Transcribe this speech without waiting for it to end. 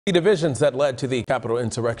The divisions that led to the Capitol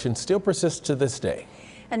insurrection still persist to this day.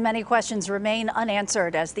 And many questions remain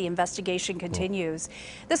unanswered as the investigation continues.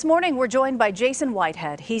 This morning, we're joined by Jason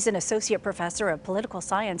Whitehead. He's an associate professor of political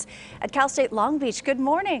science at Cal State Long Beach. Good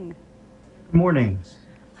morning. Good morning.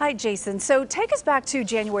 Hi, Jason. So take us back to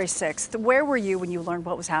January 6th. Where were you when you learned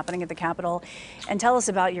what was happening at the Capitol? And tell us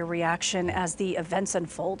about your reaction as the events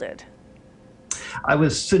unfolded. I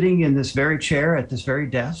was sitting in this very chair at this very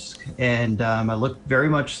desk, and I looked very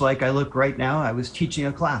much like I look right now. I was teaching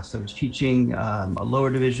a class. I was teaching a lower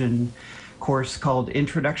division course called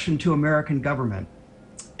Introduction to American Government,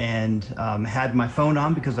 and had my phone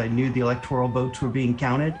on because I knew the electoral votes were being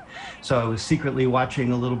counted. So I was secretly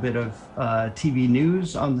watching a little bit of TV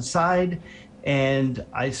news on the side, and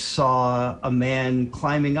I saw a man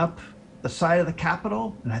climbing up the side of the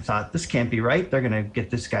Capitol, and I thought, this can't be right. They're gonna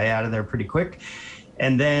get this guy out of there pretty quick.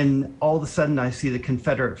 And then all of a sudden I see the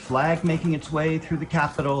Confederate flag making its way through the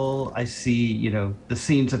Capitol. I see, the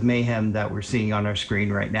scenes of mayhem that we're seeing on our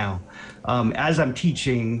screen right now. As I'm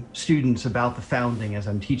teaching students about the founding, as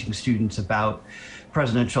I'm teaching students about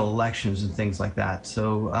presidential elections and things like that.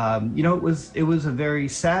 So, it was a very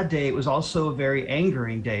sad day. It was also a very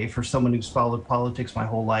angering day for someone who's followed politics my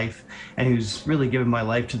whole life and who's really given my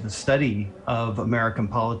life to the study of American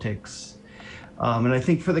politics. And I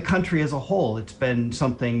think for the country as a whole, it's been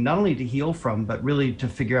something not only to heal from, but really to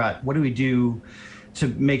figure out what do we do to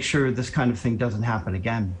make sure this kind of thing doesn't happen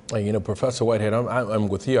again. Professor Whitehead, I'm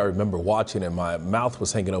with you. I remember watching and my mouth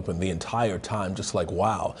was hanging open the entire time, just like,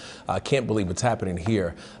 wow, I can't believe it's happening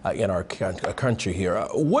here in our country here.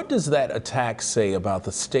 What does that attack say about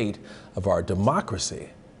the state of our democracy?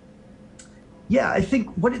 Yeah, I think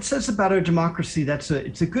what it says about our democracy,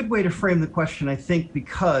 it's a good way to frame the question, I think,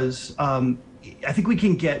 because I think we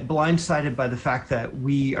can get blindsided by the fact that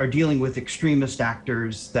we are dealing with extremist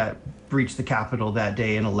actors that breached the Capitol that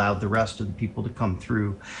day and allowed the rest of the people to come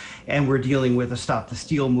through. And we're dealing with a Stop the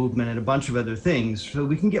Steal movement and a bunch of other things. So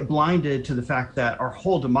we can get blinded to the fact that our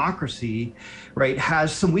whole democracy, right,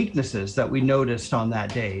 has some weaknesses that we noticed on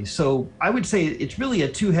that day. So I would say it's really a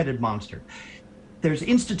two-headed monster. There's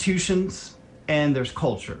institutions and there's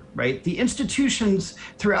culture, right? The institutions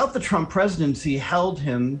throughout the Trump presidency held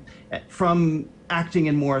him from acting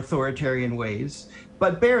in more authoritarian ways,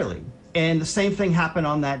 but barely. And the same thing happened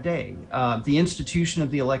on that day. The institution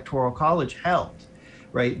of the Electoral College held,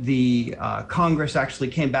 right? The Congress actually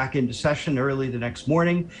came back into session early the next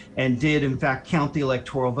morning and did in fact count the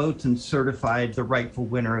electoral votes and certified the rightful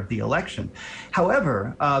winner of the election.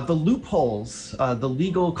 However, the loopholes, the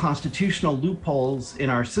legal constitutional loopholes in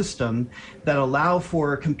our system that allow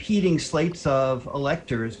for competing slates of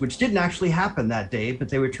electors, which didn't actually happen that day, but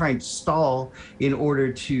they were trying to stall in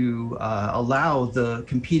order to allow the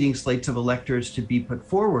competing slates of electors to be put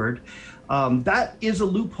forward. That is a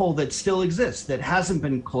loophole that still exists, that hasn't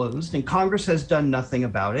been closed, and Congress has done nothing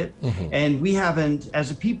about it. And we haven't, as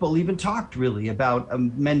a people, even talked really about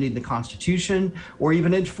amending the Constitution or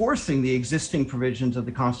even enforcing the existing provisions of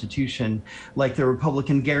the Constitution, like the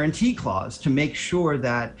Republican Guarantee Clause, to make sure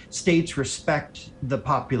that states respect the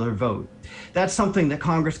popular vote. That's something that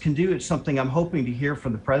Congress can do. It's something I'm hoping to hear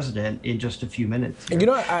from the president in just a few minutes.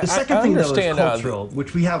 The second thing, though, is cultural,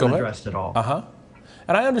 which we haven't addressed at all.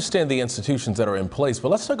 And I understand the institutions that are in place, but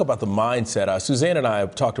let's talk about the mindset. Suzanne and I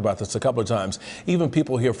have talked about this a couple of times, even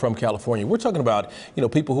people here from California. We're talking about,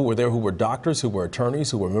 people who were there who were doctors, who were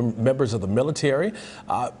attorneys, who were members of the military,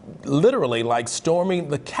 literally like storming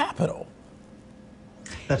the Capitol.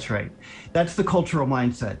 That's right. That's the cultural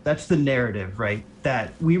mindset. That's the narrative, right?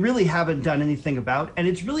 That we really haven't done anything about, and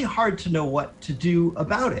it's really hard to know what to do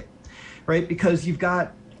about it, right? Because you've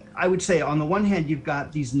got, I would say, on the one hand, you've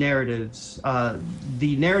got these narratives,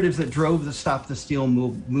 the narratives that drove the Stop the Steal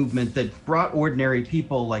movement, that brought ordinary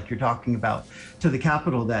people, like you're talking about, to the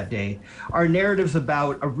Capitol that day, are narratives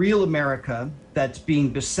about a real America that's being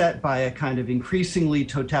beset by a kind of increasingly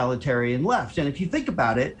totalitarian left. And if you think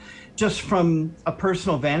about it, just from a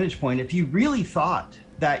personal vantage point, if you really thought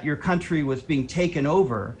that your country was being taken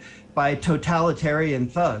over by totalitarian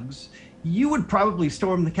thugs, you would probably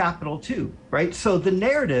storm the Capitol too, right? So the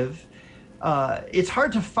narrative, it's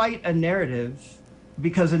hard to fight a narrative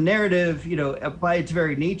because a narrative, by its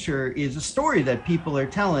very nature, is a story that people are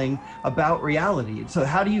telling about reality. So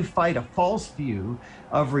how do you fight a false view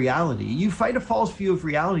of reality? You fight a false view of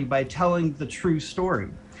reality by telling the true story.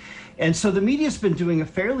 And so the media's been doing a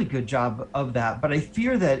fairly good job of that, but I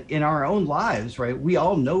fear that in our own lives, right, we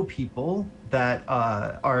all know people that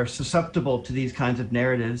are susceptible to these kinds of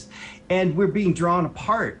narratives, and we're being drawn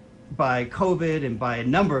apart by COVID and by a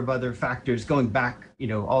number of other factors going back,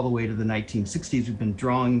 all the way to the 1960s. We've been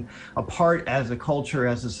drawing apart as a culture,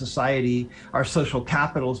 as a society. Our social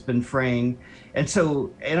capital's been fraying. And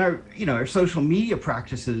so, our social media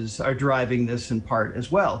practices are driving this in part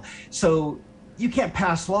as well. So you can't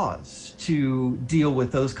pass laws to deal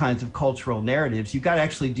with those kinds of cultural narratives. You've got to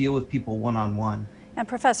actually deal with people one-on-one. And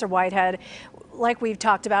Professor Whitehead, like we've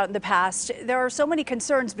talked about in the past, there are so many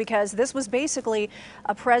concerns because this was basically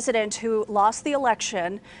a president who lost the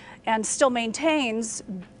election and still maintains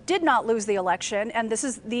did not lose the election. And this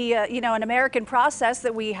is the, an American process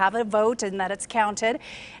that we have a vote and that it's counted.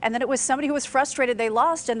 And then it was somebody who was frustrated they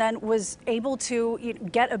lost and then was able to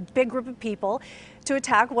get a big group of people to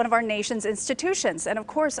attack one of our nation's institutions. And of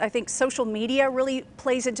course, I think social media really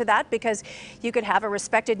plays into that because you could have a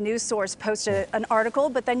respected news source post an article,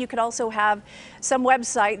 but then you could also have some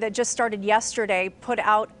website that just started yesterday put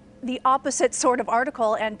out the opposite sort of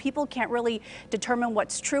article, and people can't really determine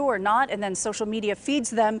what's true or not, and then social media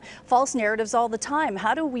feeds them false narratives all the time.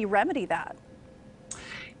 How do we remedy that?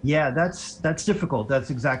 Yeah, that's difficult.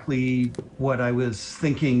 That's exactly what I was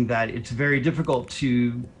thinking, that it's very difficult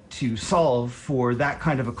to solve for that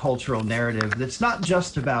kind of a cultural narrative that's not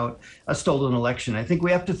just about a stolen election. I think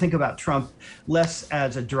we have to think about Trump less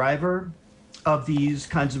as a driver of these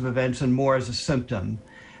kinds of events and more as a symptom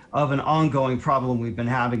of an ongoing problem we've been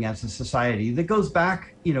having as a society that goes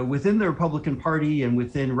back, within the Republican Party and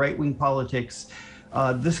within right-wing politics.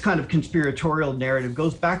 This kind of conspiratorial narrative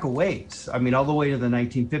goes back a ways. I mean, all the way to the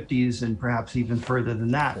 1950s and perhaps even further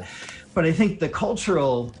than that. But I think the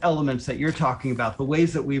cultural elements that you're talking about, the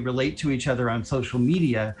ways that we relate to each other on social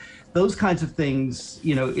media, those kinds of things,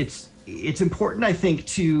 it's important, I think,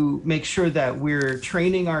 to make sure that we're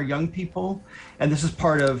training our young people. And this is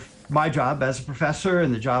part of my job as a professor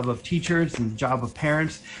and the job of teachers and the job of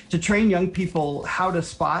parents, to train young people how to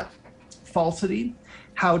spot falsity,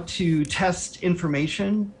 how to test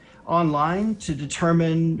information online to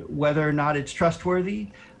determine whether or not it's trustworthy.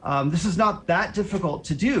 This is not that difficult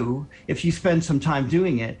to do if you spend some time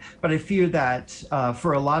doing it, but I fear that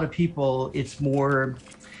for a lot of people, it's more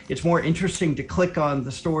interesting to click on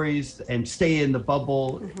the stories and stay in the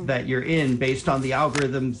bubble that you're in based on the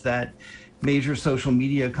algorithms that major social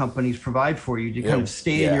media companies provide for you to kind of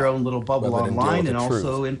stay in your own little bubble online and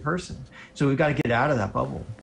also in person. So we've got to get out of that bubble.